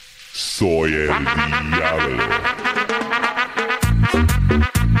Soy el diablo.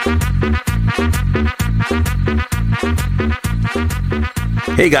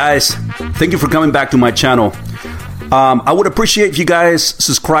 Hey guys, thank you for coming back to my channel. I would appreciate if you guys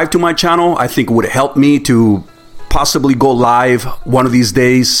subscribe to my channel. I think it would help me to possibly go live one of these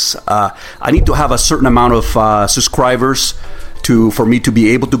days. I need to have a certain amount of subscribers for me to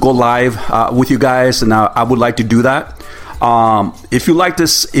be able to go live with you guys, and I would like to do that. If you like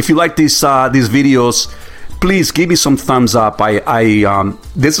these videos, please give me some thumbs up.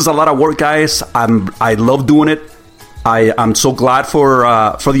 This is a lot of work, guys. I love doing it. I'm so glad for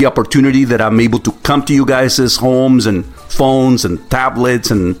the opportunity that I'm able to come to you guys' homes and phones and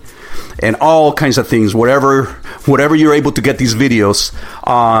tablets and all kinds of things, whatever you're able to get these videos.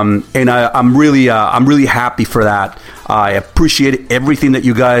 And I'm really happy for that. I appreciate everything that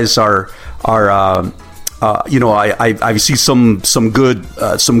you guys are. I see some good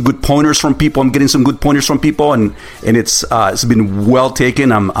pointers from people. I'm getting some good pointers from people, and it's been well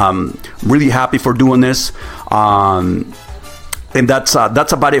taken. I'm really happy for doing this, and that's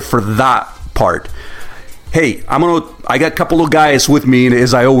about it for that part. Hey, I got a couple of guys with me,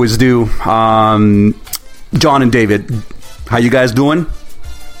 as I always do. John and David, how you guys doing?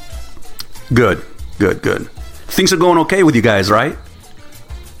 Good. Things are going okay with you guys, right?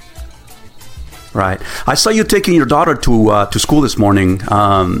 Right. I saw you taking your daughter to school this morning.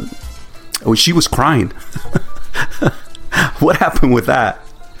 She was crying. What happened with that?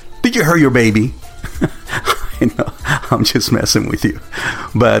 Did you hurt your baby? I know. I'm just messing with you.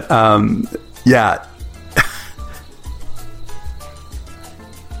 But yeah.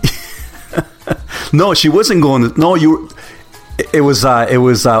 No, she wasn't going to. No, it was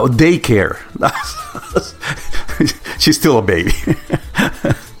daycare. She's still a baby.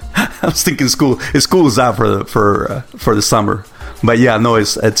 I was thinking school is out for the summer, but yeah, no, it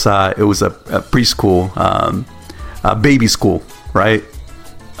was a preschool, baby school, right?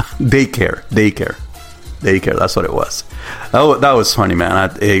 Daycare. That's what it was. That was funny, man. I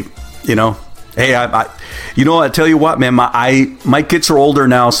tell you what, man, my kids are older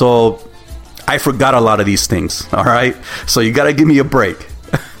now, so I forgot a lot of these things. All right, so you got to give me a break.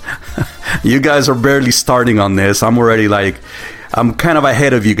 You guys are barely starting on this. I'm already I'm kind of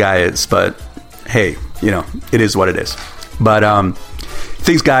ahead of you guys, but hey, it is what it is. But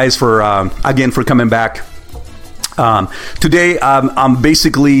thanks, guys, for coming back. Today, I'm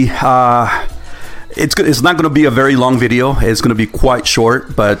basically it's not going to be a very long video. It's going to be quite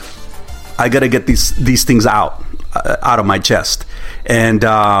short, but I got to get these things out of my chest, and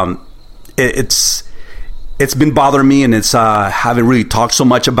it's been bothering me, and haven't really talked so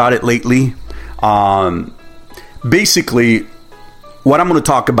much about it lately. Basically, what I'm going to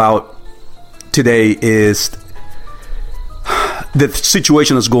talk about today is the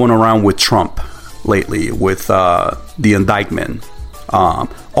situation that's going around with Trump lately, with the indictment,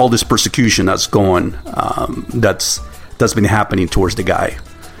 all this persecution that's going, that's been happening towards the guy.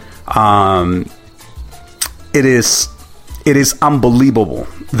 It is unbelievable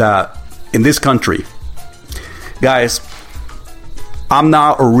that in this country, guys, I'm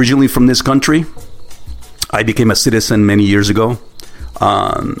not originally from this country. I became a citizen many years ago.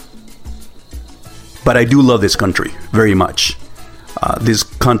 But I do love this country very much. This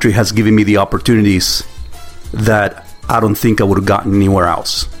country has given me the opportunities that I don't think I would have gotten anywhere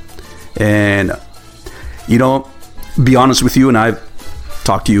else. And, be honest with you, and I've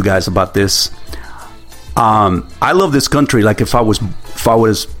talked to you guys about this. I love this country like if I was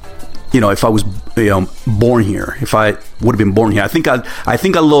born here, if I would have been born here. I think I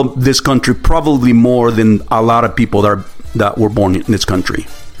love this country probably more than a lot of people that were born in this country.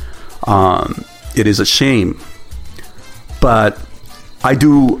 It is a shame, but I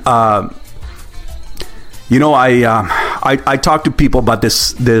do. I talk to people about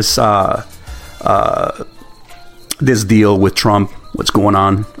this deal with Trump. What's going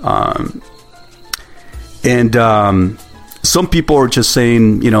on? And some people are just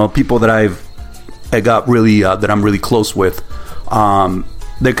saying, people that I got really that I'm really close with.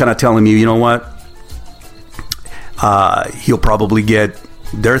 They're kind of telling me, you know what? He'll probably get.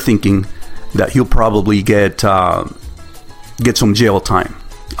 They're thinking that he'll probably get some jail time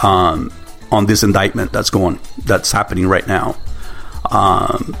on this indictment that's happening right now.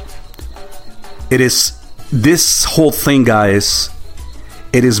 It is this whole thing, guys.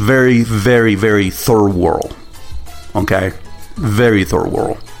 It is very, very, very third world. Okay, very third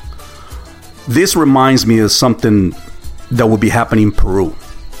world. This reminds me of something that would be happening in Peru,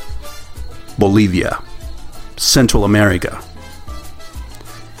 Bolivia, Central America.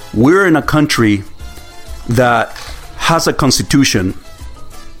 We're in a country that has a constitution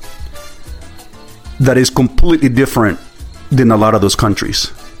that is completely different than a lot of those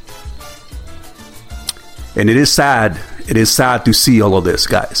countries. And it is sad. It is sad to see all of this,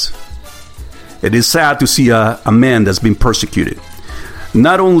 guys. It is sad to see a man that's been persecuted.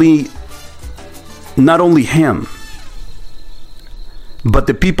 Not only him, but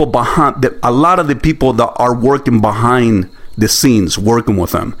the people behind, a lot of the people that are working behind the scenes, working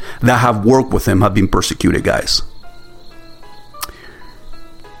with him, that have worked with him, have been persecuted, guys.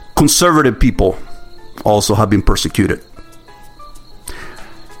 Conservative people also have been persecuted.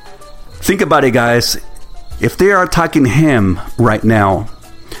 Think about it, guys. If they are attacking him right now,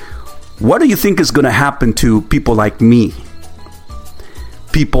 what do you think is going to happen to people like me?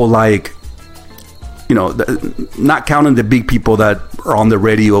 People like, you know, not counting the big people that are on the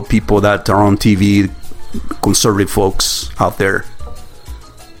radio, people that are on TV, conservative folks out there.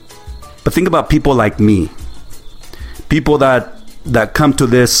 But think about people like me. People that come to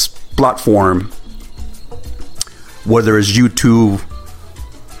this platform, whether it's YouTube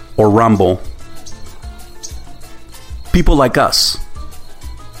or Rumble. People like us.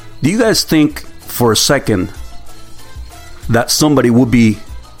 Do you guys think for a second that somebody will be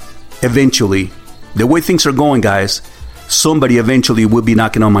eventually, the way things are going, guys, somebody eventually will be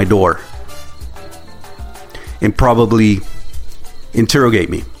knocking on my door and probably interrogate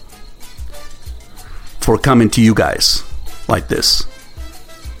me for coming to you guys like this?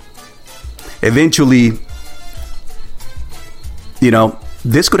 Eventually, you know,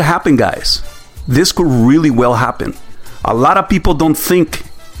 this could happen, guys. This could really well happen. A lot of people don't think,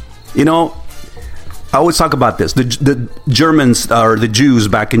 you know, I always talk about this. The Germans, or the Jews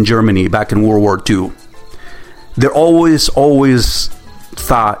back in Germany, back in World War II, they're always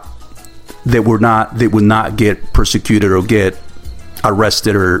thought they would not get persecuted or get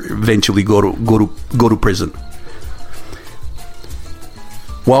arrested or eventually go to prison.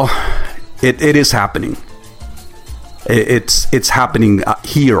 Well, it is happening. It's happening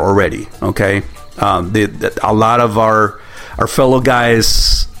here already. Okay, a lot of our fellow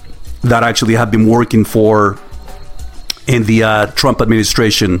guys that actually have been working for in the Trump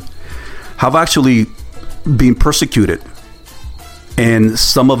administration have actually been persecuted, and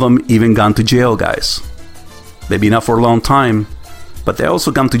some of them even gone to jail, guys. Maybe not for a long time, but they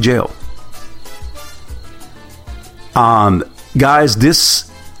also gone to jail. Guys,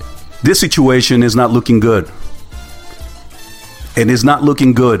 this situation is not looking good. And it's not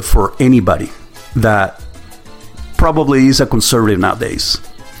looking good for anybody that probably is a conservative nowadays.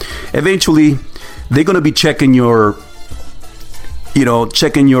 Eventually, they're going to be checking your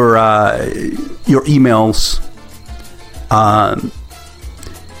emails.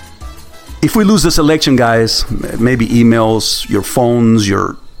 If we lose this election, guys, maybe emails, your phones,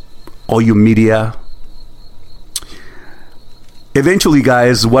 all your media. Eventually,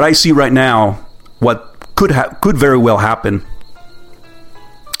 guys, what I see right now, what could very well happen.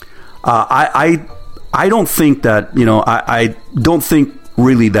 I don't think that, you know, I don't think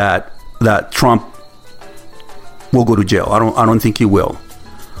really that Trump will go to jail. I don't think he will.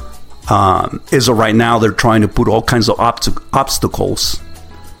 As of right now, they're trying to put all kinds of obstacles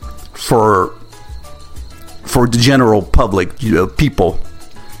for the general public, you know, people,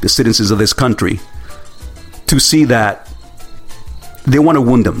 the citizens of this country, to see that they want to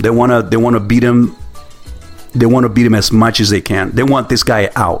wound him. They want to beat him. They want to beat him as much as they can. They want this guy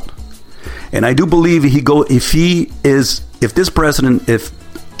out. And I do believe if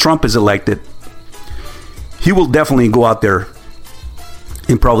Trump is elected, he will definitely go out there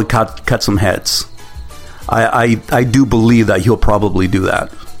and probably cut some heads. I do believe that he'll probably do that.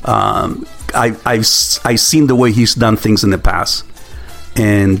 I've seen the way he's done things in the past,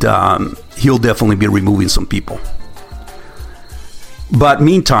 and he'll definitely be removing some people. But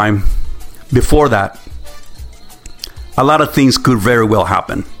meantime, before that, a lot of things could very well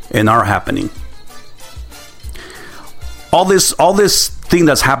happen and are happening. All this thing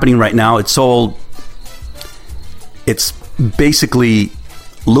that's happening right now, it's basically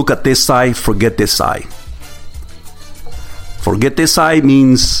look at this side, forget this side. Forget this side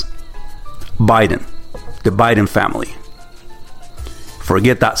means Biden, the Biden family.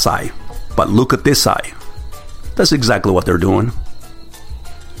 Forget that side, but look at this side. That's exactly what they're doing.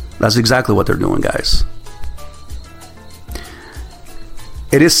 That's exactly what they're doing, guys.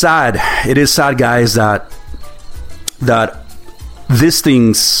 It is sad. It is sad, guys, that these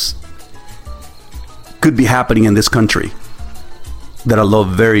things could be happening in this country that I love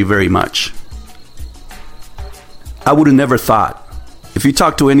very, very much. I would have never thought. If you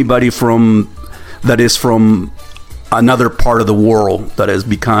talk to anybody that is from another part of the world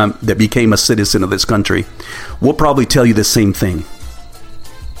that became a citizen of this country, will probably tell you the same thing.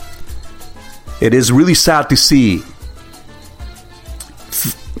 It is really sad to see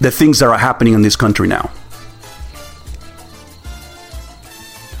the things that are happening in this country now.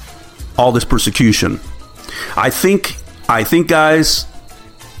 All this persecution. I think guys,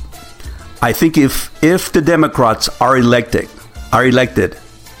 I think if the Democrats are elected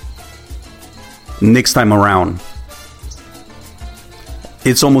next time around,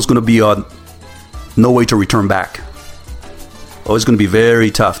 it's almost going to be no way to return back. Oh, it's going to be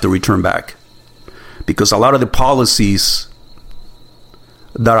very tough to return back, because a lot of the policies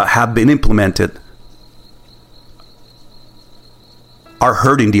that have been implemented are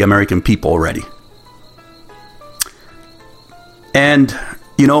hurting the American people already. And,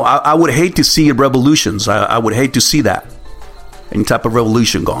 you know, I would hate to see revolutions. I would hate to see that. Any type of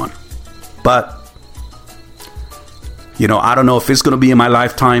revolution going. But, you know, I don't know if it's going to be in my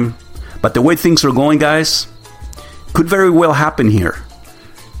lifetime. But the way things are going, guys, could very well happen here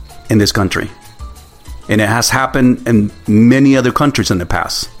in this country. And it has happened in many other countries in the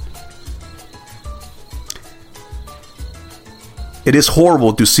past. It is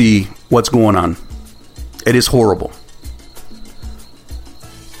horrible to see what's going on. It is horrible.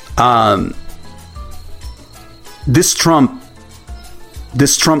 This Trump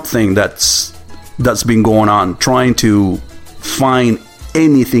thing that's been going on, trying to find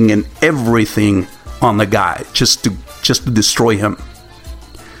anything and everything on the guy just to destroy him,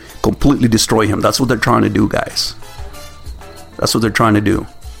 completely destroy him. That's what they're trying to do, guys. That's what they're trying to do.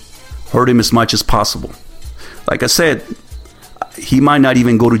 Hurt him as much as possible. Like I said, he might not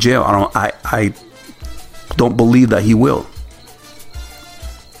even go to jail. I don't believe that he will.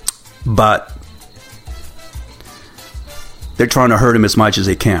 But they're trying to hurt him as much as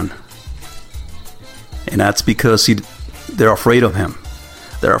they can. And that's because they're afraid of him.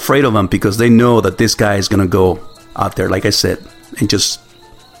 They're afraid of him because they know that this guy is going to go out there, like I said, and just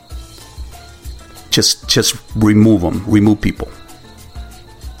remove people.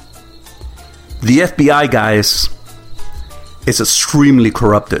 The FBI, guys, is extremely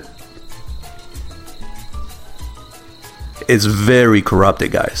corrupted. It's very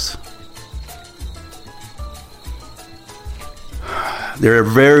corrupted, guys. There are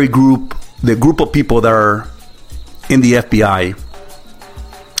the group of people that are in the FBI,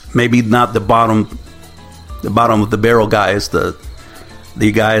 maybe not the bottom of the barrel guys, the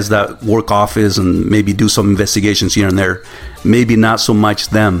guys that work office and maybe do some investigations here and there, maybe not so much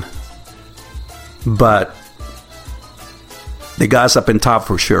them, but the guys up in top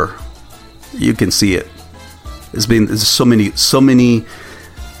for sure. You can see it. There's so many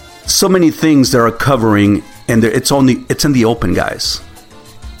things that are covering, and it's in the open, guys.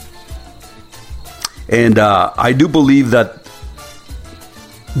 And I do believe that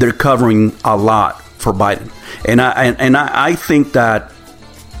they're covering a lot for Biden, and I think that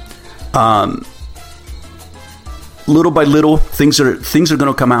little by little things are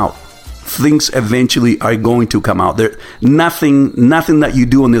going to come out. Things eventually are going to come out. There nothing that you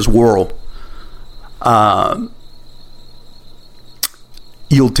do in this world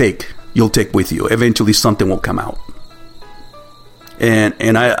you'll take with you. Eventually something will come out,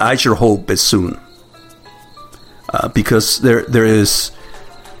 and I sure hope it's soon. Because there is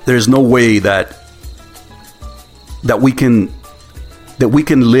no way that we can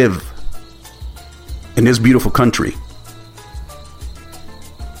live in this beautiful country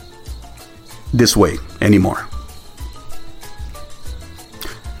this way anymore.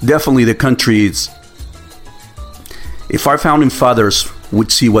 Definitely the countries, if our founding fathers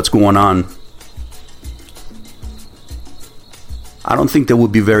would see what's going on, I don't think they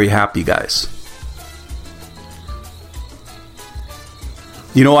would be very happy, guys.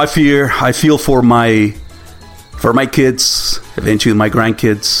 You know, I feel for my kids, eventually my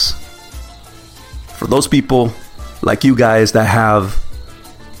grandkids, for those people like you guys that have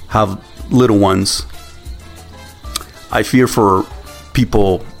little ones. I fear for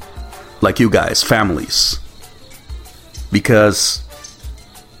people like you guys, families, because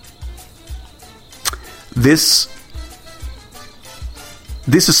this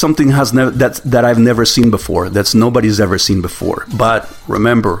is something that I've never seen before. That's nobody's ever seen before. But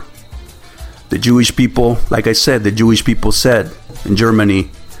remember, the Jewish people, like I said, the Jewish people said in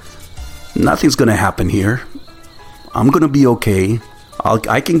Germany, nothing's going to happen here. I'm going to be okay.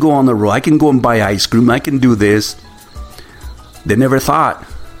 I can go on the road. I can go and buy ice cream. I can do this. They never thought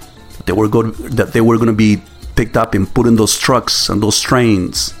that they were going to be picked up and put in those trucks and those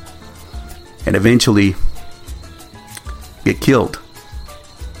trains and eventually get killed.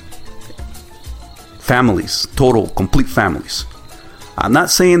 Families, complete families. I'm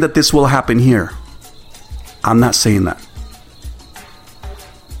not saying that this will happen here. I'm not saying that.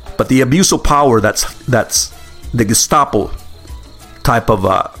 But the abuse of power, that's the Gestapo type of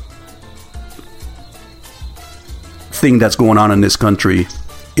thing that's going on in this country.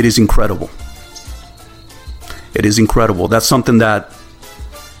 It is incredible. It is incredible. That's something that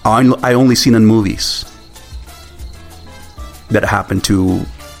I only seen in movies that happened to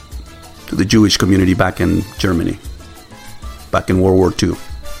the Jewish community back in Germany, back in World War II.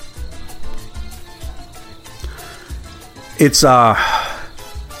 It's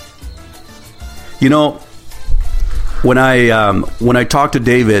you know, when I talked to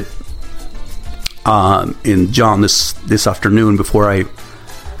David in John this afternoon before I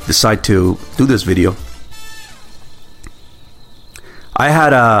decide to do this video, I had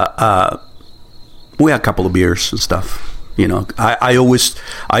we had a couple of beers and stuff. You know, I always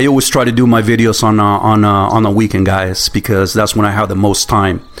try to do my videos on a weekend, guys, because that's when I have the most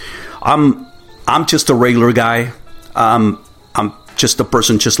time. I'm just a regular guy. I'm just a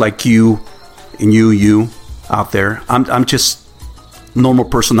person just like you and you out there. I'm just a normal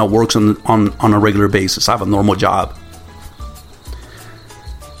person that works on a regular basis. I have a normal job.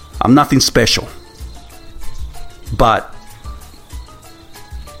 I'm nothing special. But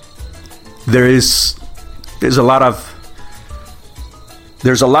there's a lot of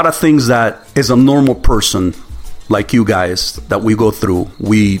things that as a normal person like you guys that we go through.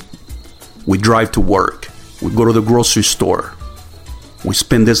 We drive to work. We go to the grocery store. We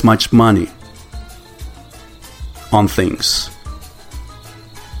spend this much money on things.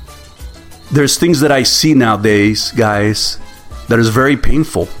 There's things that I see nowadays, guys, that is very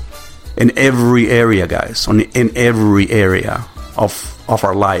painful in every area, guys, in every area of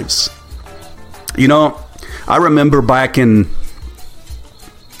our lives. You know, I remember back in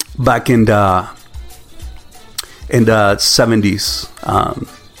the 70s,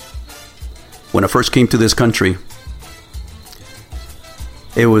 when I first came to this country.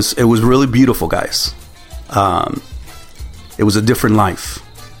 It was really beautiful, guys. It was a different life.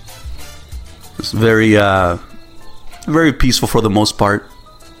 It was very very peaceful for the most part.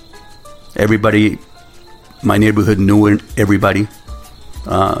 Everybody, my neighborhood knew everybody.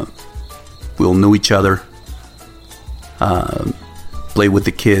 We all knew each other. Play with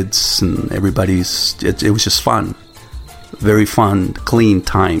the kids and everybody's. It was just fun, very fun, clean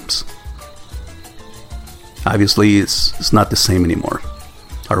times. Obviously, it's not the same anymore.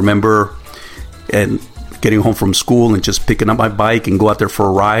 I remember getting home from school and just picking up my bike and go out there for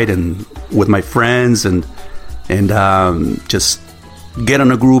a ride and with my friends and just get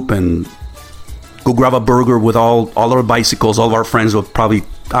in a group and go grab a burger with all our bicycles, all of our friends. With probably,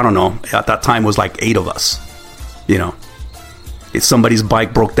 I don't know, at that time was like 8 of us. You know, if somebody's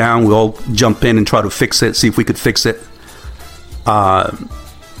bike broke down, we all jump in and try to fix it, see if we could fix it.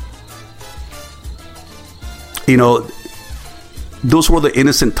 You know, those were the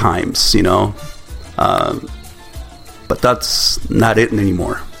innocent times, you know. But that's not it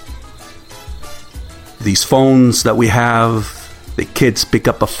anymore. These phones that we have, the kids pick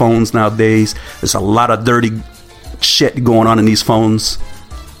up the phones nowadays. There's a lot of dirty shit going on in these phones.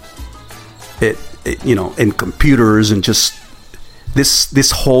 It you know, and computers and just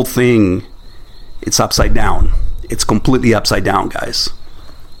this whole thing, it's upside down. It's completely upside down, guys.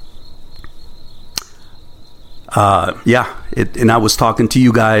 And I was talking to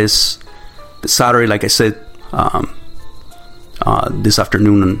you guys this Saturday, like I said, this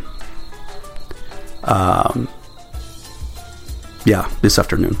afternoon. This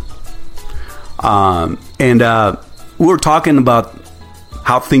afternoon. And we were talking about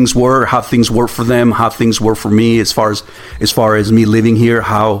how things were for them, how things were for me, as far as me living here,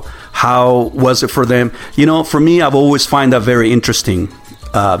 how was it for them? You know, for me, I've always find that very interesting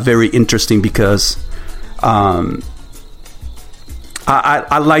because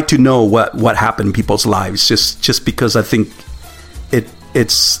I like to know what happened in people's lives, just because I think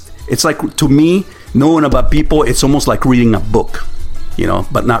it's like, to me, knowing about people, it's almost like reading a book, you know,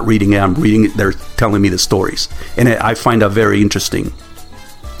 but not reading it. I'm reading it. They're telling me the stories, and I find that very interesting.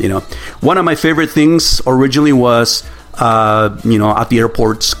 You know, one of my favorite things originally was, you know, at the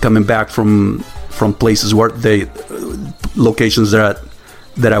airports, coming back from places where locations that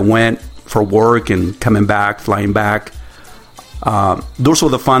I went for work and coming back, flying back. Those were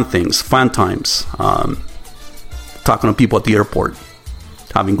the fun times. Talking to people at the airport,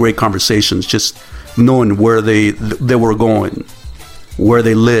 having great conversations, just knowing where they were going, where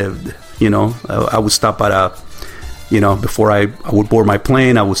they lived. You know, I would stop at before I would board my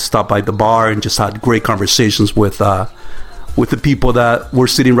plane, I would stop by the bar and just had great conversations with the people that were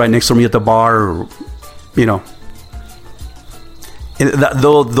sitting right next to me at the bar. Or, you know,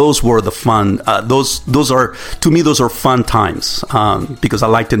 those were the fun. Those are, to me, those are fun times, because I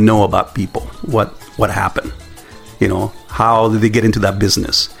like to know about people, what happened, how did they get into that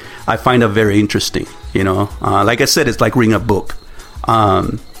business. I find that very interesting. Like I said, it's like reading a book. Yeah,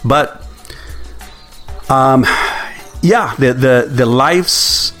 the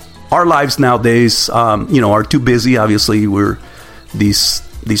lives, our lives nowadays, are too busy. Obviously,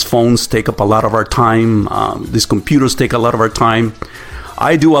 these phones take up a lot of our time. These computers take a lot of our time.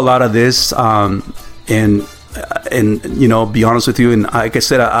 I do a lot of this, and be honest with you. And like I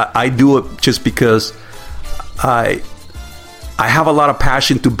said, I do it just because I have a lot of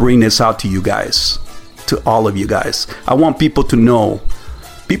passion to bring this out to you guys, to all of you guys. I want people to know,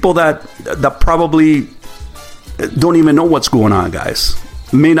 people that probably don't even know what's going on, guys,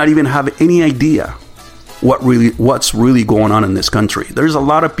 may not even have any idea what's really going on in this country. There's a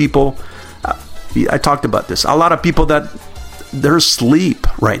lot of people, I talked about this, a lot of people that they're asleep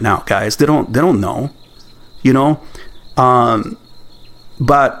right now, guys. They don't know,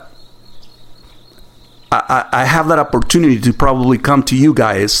 but I have that opportunity to probably come to you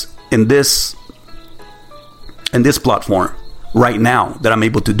guys in this platform right now that I'm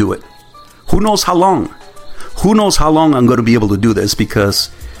able to do it. Who knows how long I'm going to be able to do this, because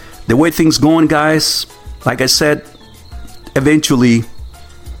the way things going, guys, like I said, eventually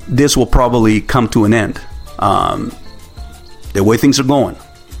this will probably come to an end. The way things are going,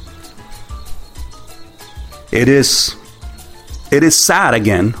 it is sad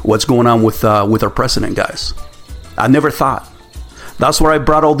again what's going on with our president, guys. I never thought. That's where I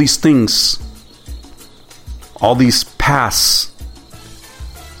brought all these things, all these past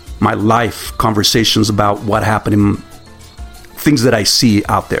my life conversations about what happened in things that I see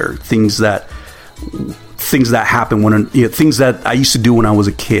out there, things that happen when things that I used to do when I was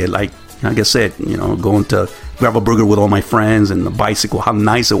a kid, like I said, going to grab a burger with all my friends and the bicycle, how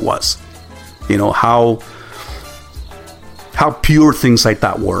nice it was, how pure things like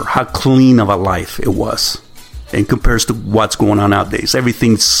that were, how clean of a life it was, in comparison to what's going on nowadays.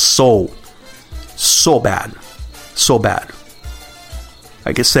 Everything's so bad.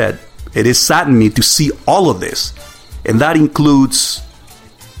 Like I said, it is saddening me to see all of this, and that includes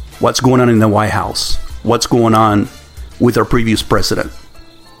what's going on in the White House, what's going on with our previous president.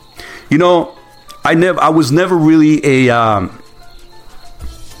 I was never really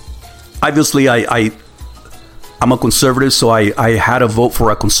obviously I'm a conservative, so I had to vote for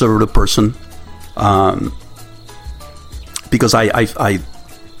a conservative person, because I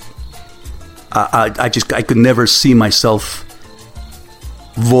could never see myself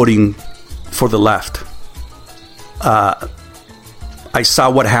voting for the left. I saw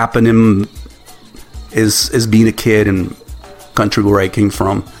what happened as being a kid in country where I came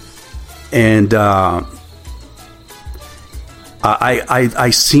from, and I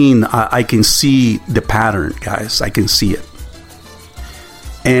can see the pattern, guys. I can see it,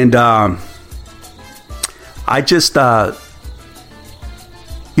 and I just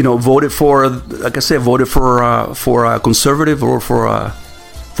voted for, like I said, for a conservative, or for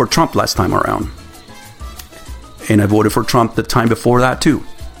Trump last time around, and I voted for Trump the time before that too.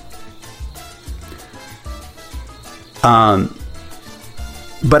 But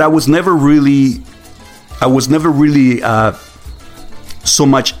I was never really so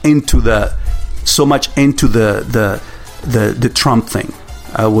much into the Trump thing.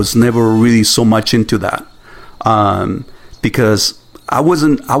 I was never really so much into that, because I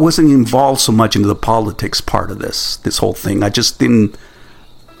wasn't involved so much into the politics part of this whole thing. I just didn't.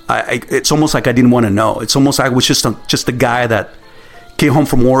 It's almost like I didn't want to know. It's almost like I was just a guy that came home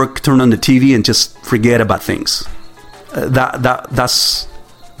from work, turned on the TV, and just forget about things. That's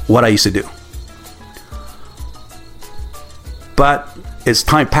what I used to do. But as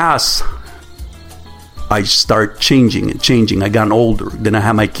time passed, I started changing. I got older. Then I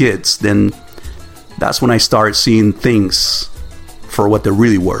had my kids. Then that's when I started seeing things for what they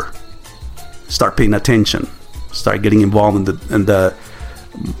really were. Start paying attention. Start getting involved in the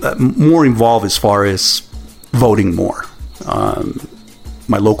more involved as far as voting more.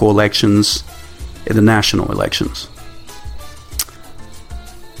 My local elections and the national elections.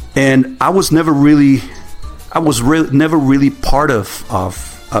 And I was never really part of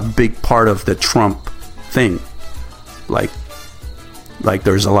a big part of the Trump thing. Like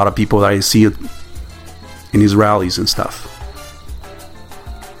there's a lot of people that I see in his rallies and stuff.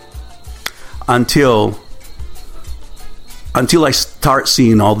 Until I start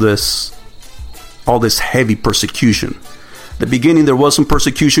seeing all this heavy persecution. The beginning, there was some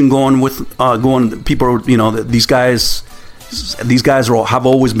persecution going people, these guys have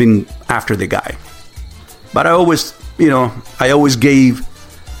always been after the guy. But I always, I always gave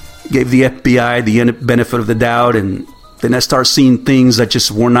the FBI the benefit of the doubt, and then I start seeing things that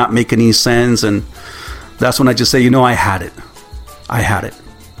just were not making any sense, and that's when I just say, I had it.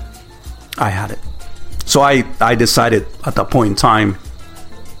 So I decided at that point in time.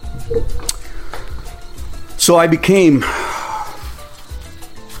 So I became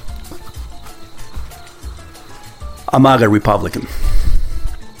a MAGA Republican.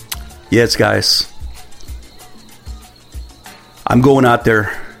 Yes, guys. I'm going out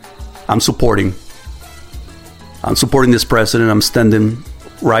there. I'm supporting this president. I'm standing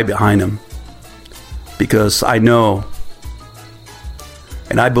right behind him because I know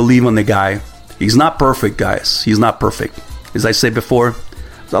and I believe in the guy. He's not perfect, guys. He's not perfect. As I said before,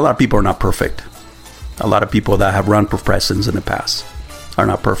 a lot of people are not perfect. A lot of people that have run for presidents in the past are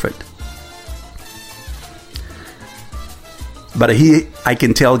not perfect. But I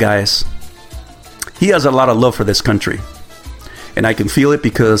can tell, guys, he has a lot of love for this country. And I can feel it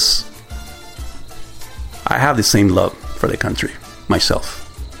because I have the same love for the country myself.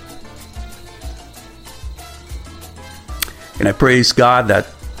 And I praise God that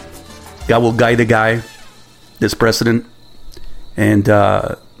God will guide the guy, this president, and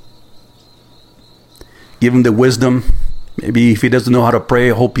give him the wisdom. Maybe if he doesn't know how to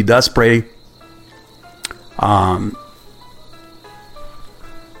pray, I hope he does pray.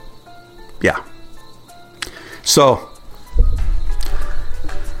 Yeah. So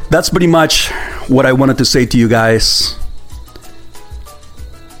that's pretty much what I wanted to say to you guys.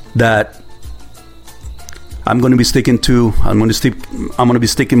 That I'm going to be sticking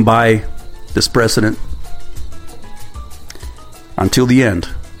by this president until the end.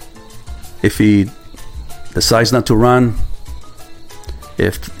 If he decides not to run,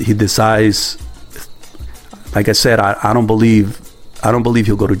 if he decides, like I said, I don't believe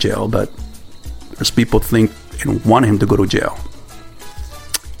he'll go to jail, but there's people think and want him to go to jail.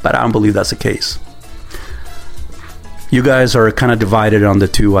 But I don't believe that's the case. You guys are kind of divided on the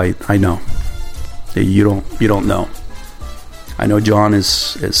two. I know. You don't know. I know John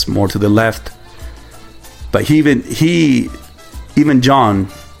is more to the left, but even John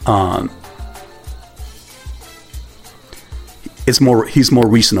he's more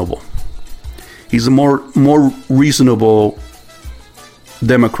reasonable. He's a more reasonable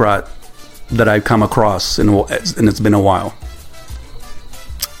Democrat that I've come across, and it's been a while.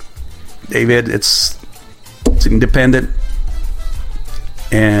 David, it's independent,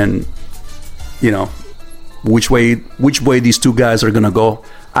 and which way these two guys are gonna go,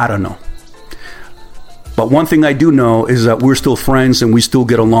 I don't know. But one thing I do know is that we're still friends and we still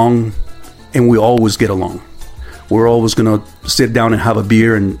get along, and we always get along. We're always gonna sit down and have a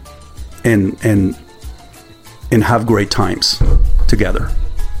beer and have great times together.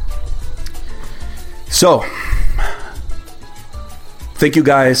 So, thank you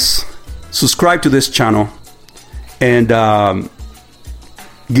guys. Subscribe to this channel and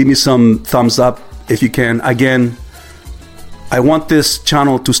give me some thumbs up if you can. Again, I want this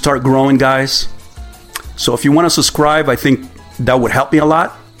channel to start growing, guys. So if you want to subscribe, I think that would help me a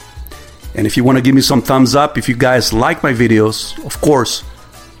lot. And if you want to give me some thumbs up, if you guys like my videos, of course,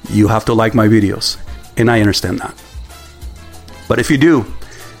 you have to like my videos. And I understand that. But if you do,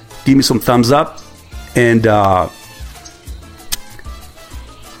 give me some thumbs up and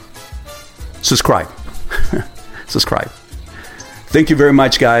subscribe. Subscribe. Thank you very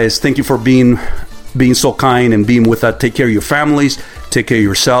much, guys. Thank you for being so kind and being with us. Take care of your families. Take care of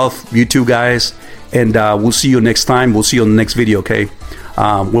yourself. You too, guys. And we'll see you next time. We'll see you on the next video, okay?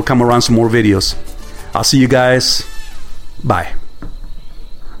 We'll come around some more videos. I'll see you guys. Bye.